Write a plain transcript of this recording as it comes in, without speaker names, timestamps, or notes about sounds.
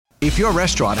If your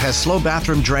restaurant has slow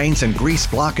bathroom drains and grease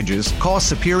blockages, call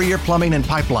Superior Plumbing and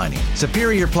Pipelining.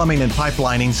 Superior Plumbing and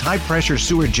Pipelining's high-pressure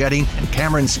sewer jetting and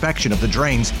camera inspection of the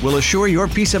drains will assure your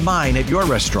peace of mind at your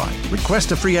restaurant.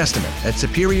 Request a free estimate at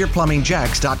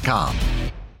SuperiorPlumbingJacks.com.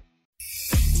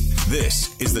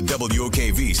 This is the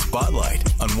WOKV Spotlight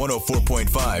on 104.5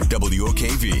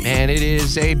 WOKV. And it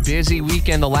is a busy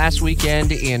weekend, the last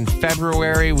weekend in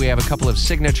February. We have a couple of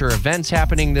signature events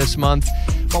happening this month.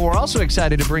 But we're also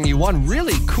excited to bring you one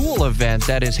really cool event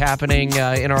that is happening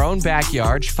in our own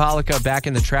backyard, Chfalika, back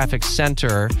in the traffic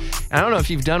center. And I don't know if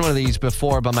you've done one of these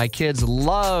before, but my kids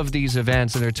love these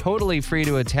events, and they're totally free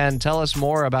to attend. Tell us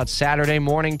more about Saturday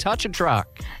morning Touch a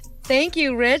Truck. Thank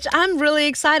you, Rich. I'm really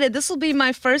excited. This will be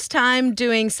my first time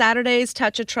doing Saturday's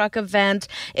Touch a Truck event.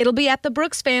 It'll be at the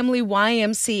Brooks Family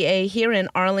YMCA here in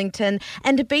Arlington.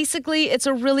 And basically, it's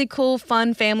a really cool,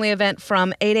 fun family event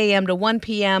from 8 a.m. to 1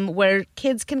 p.m. where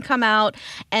kids can come out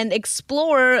and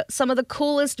explore some of the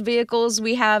coolest vehicles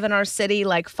we have in our city,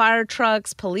 like fire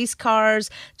trucks, police cars,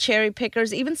 cherry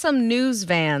pickers, even some news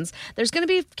vans. There's going to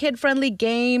be kid-friendly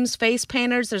games, face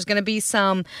painters. There's going to be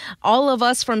all of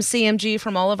us from CMG,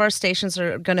 from all of our stations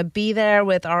are going to be there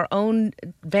with our own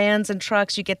vans and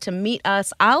trucks. You get to meet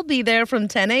us. I'll be there from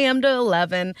 10 a.m. to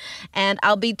 11, and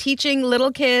I'll be teaching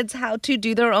little kids how to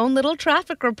do their own little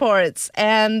traffic reports,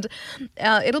 and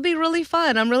it'll be really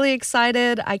fun. I'm really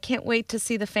excited. I can't wait to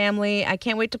see the family. I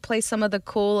can't wait to play some of the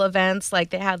cool events, like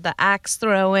they have the axe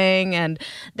throwing, and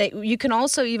you can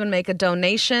also even make a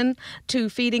donation to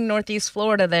Feeding Northeast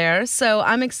Florida there. So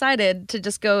I'm excited to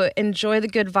just go enjoy the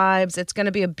good vibes. It's going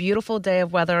to be a beautiful day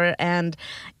of weather, and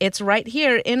it's right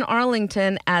here in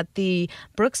Arlington at the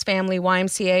Brooks Family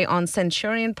YMCA on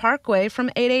Centurion Parkway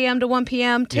from 8 a.m. to 1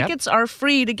 p.m. Tickets are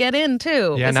free to get in,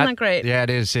 too. Isn't that great? Yeah,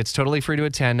 it is. It's totally free to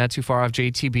attend, not too far off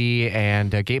JTB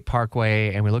and Gate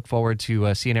Parkway, and we look forward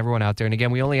to seeing everyone out there. And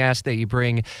again, we only ask that you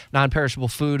bring non-perishable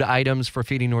food items for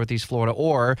Feeding Northeast Florida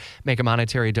or make a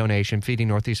monetary donation. Feeding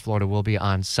Northeast Florida will be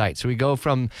on site. So we go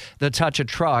from the Touch a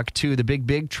Truck to the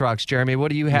big trucks. Jeremy, what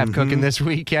do you have cooking this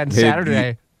weekend,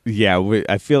 Saturday? Yeah,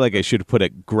 I feel like I should put a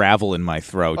gravel in my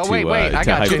throat to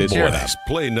hype this one up.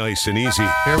 Play nice and easy.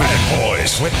 Here we Bad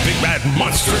boys with big bad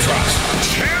monster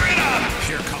trucks. Cheer it up.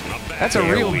 Here come the bad. That's a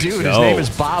real dude. His name is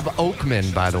Bob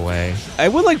Oakman, by the way. I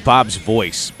would like Bob's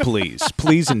voice, please.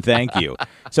 Please and thank you.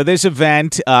 So this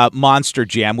event, Monster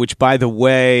Jam, which, by the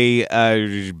way,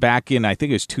 back in, I think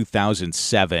it was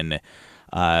 2007,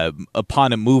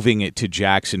 upon moving it to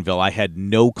Jacksonville, I had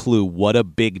no clue what a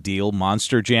big deal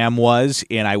Monster Jam was,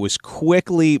 and I was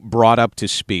quickly brought up to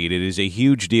speed. It is a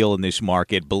huge deal in this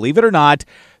market. Believe it or not,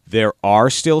 there are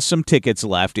still some tickets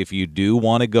left if you do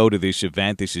want to go to this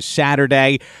event. This is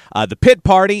Saturday. The pit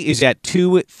party is at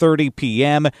 2:30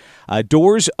 p.m.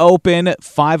 Doors open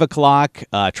 5 o'clock,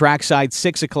 trackside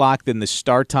 6 o'clock, then the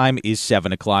start time is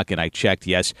 7 o'clock, and I checked,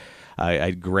 yes,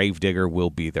 Gravedigger will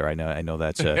be there. I know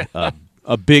that's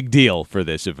a big deal for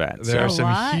this event. There are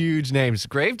some huge names.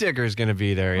 Gravedigger is going to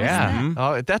be there, yeah.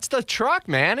 Oh, that's the truck,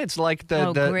 man. It's like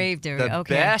the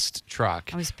best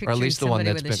truck. I was or at least the one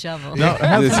that's with a shovel. Now,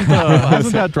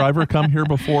 hasn't that driver come here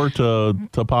before to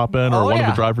pop in, or one of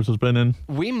the drivers has been in?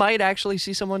 We might actually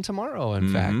see someone tomorrow,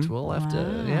 in fact. We'll have to,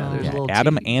 there's a little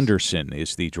Adam tease. Anderson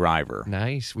is the driver.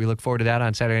 Nice. We look forward to that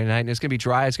on Saturday night, and it's going to be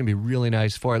dry. It's going to be really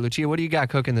nice for it. Lucia, what do you got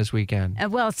cooking this weekend?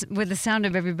 Well, with the sound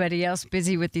of everybody else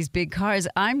busy with these big cars,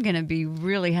 I'm going to be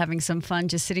really having some fun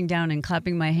just sitting down and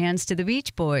clapping my hands to the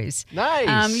Beach Boys.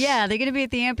 Nice. Yeah, they're going to be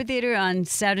at the amphitheater on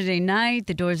Saturday night.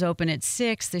 The doors open at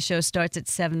 6. The show starts at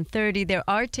 7:30. There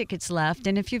are tickets left,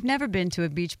 and if you've never been to a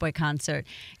Beach Boy concert,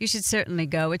 you should certainly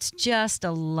go. It's just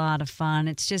a lot of fun.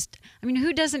 It's just,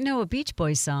 who doesn't know a Beach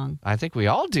Boys song? I think we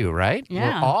all do, right?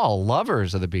 Yeah. We're all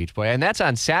lovers of the Beach Boy. And that's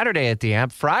on Saturday at the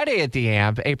Amp. Friday at the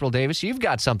Amp. April Davis, you've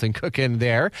got something cooking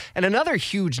there. And another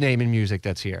huge name in music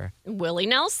that's here. Willie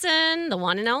Nelson, the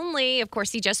one and only. Of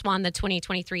course, he just won the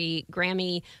 2023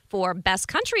 Grammy for Best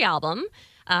Country Album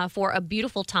for A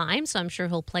Beautiful Time. So I'm sure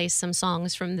he'll play some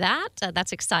songs from that.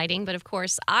 That's exciting. But of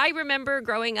course, I remember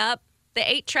growing up, the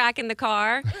 8-track in the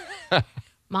car.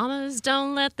 Mamas,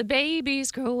 don't let the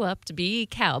babies grow up to be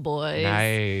cowboys.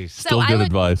 Nice. So Still good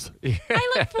advice.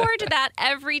 I look forward to that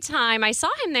every time. I saw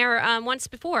him there once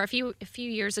before, a few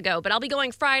years ago. But I'll be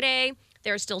going Friday.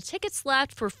 There are still tickets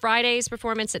left for Friday's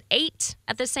performance at 8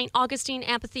 at the St. Augustine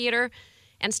Amphitheater,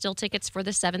 and still tickets for the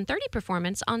 7:30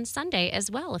 performance on Sunday as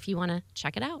well, if you want to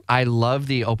check it out. I love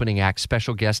the opening act,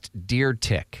 special guest Deer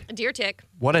Tick. Deer Tick.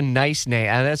 What a nice name.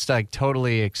 And that's like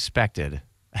totally expected.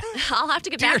 I'll have to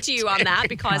get back to you on that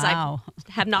because I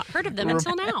have not heard of them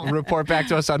until now. Report back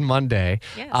to us on Monday.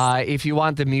 Yes. If you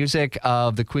want the music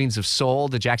of the Queens of Soul,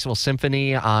 the Jacksonville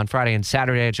Symphony on Friday and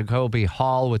Saturday at Jacoby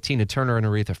Hall with Tina Turner and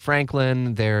Aretha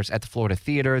Franklin. There's at the Florida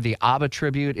Theater. The ABBA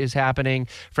tribute is happening.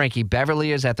 Frankie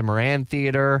Beverly is at the Moran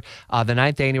Theater. The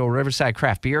 9th Annual Riverside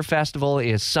Craft Beer Festival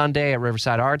is Sunday at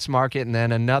Riverside Arts Market. And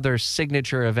then another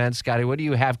signature event. Scotty, what do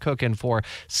you have cooking for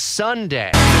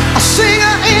Sunday?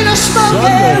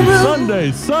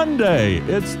 Sunday.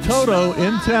 It's Toto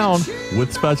in town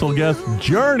with special guest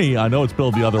Journey. I know it's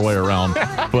billed the other way around,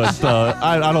 but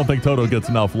I don't think Toto gets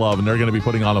enough love, and they're going to be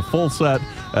putting on a full set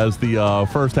as the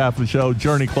first half of the show.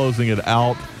 Journey closing it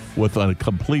out with a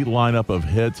complete lineup of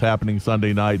hits happening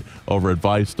Sunday night over at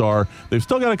ViceStar. They've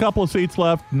still got a couple of seats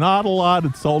left. Not a lot.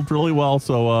 It's sold really well,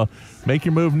 so make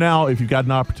your move now if you've got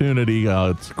an opportunity.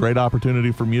 It's a great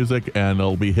opportunity for music, and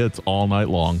it'll be hits all night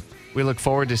long. We look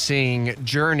forward to seeing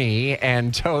Journey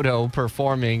and Toto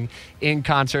performing in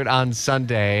concert on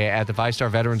Sunday at the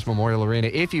ViceStar Veterans Memorial Arena.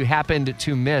 If you happened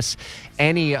to miss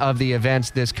any of the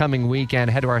events this coming weekend,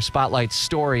 head to our Spotlight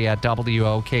story at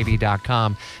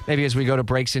WOKV.com. Maybe as we go to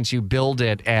break, since you billed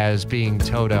it as being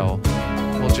Toto,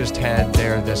 we'll just head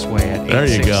there this way at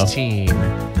 8:16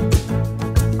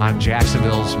 on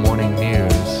Jacksonville's Morning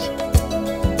News.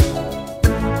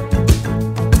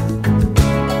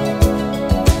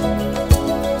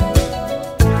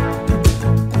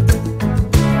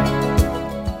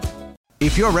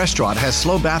 If your restaurant has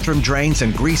slow bathroom drains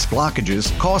and grease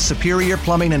blockages, call Superior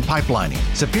Plumbing and Pipelining.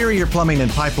 Superior Plumbing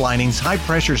and Pipelining's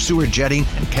high-pressure sewer jetting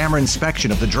and camera inspection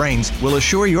of the drains will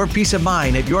assure your peace of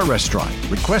mind at your restaurant.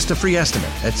 Request a free estimate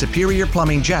at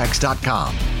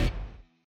SuperiorPlumbingJacks.com.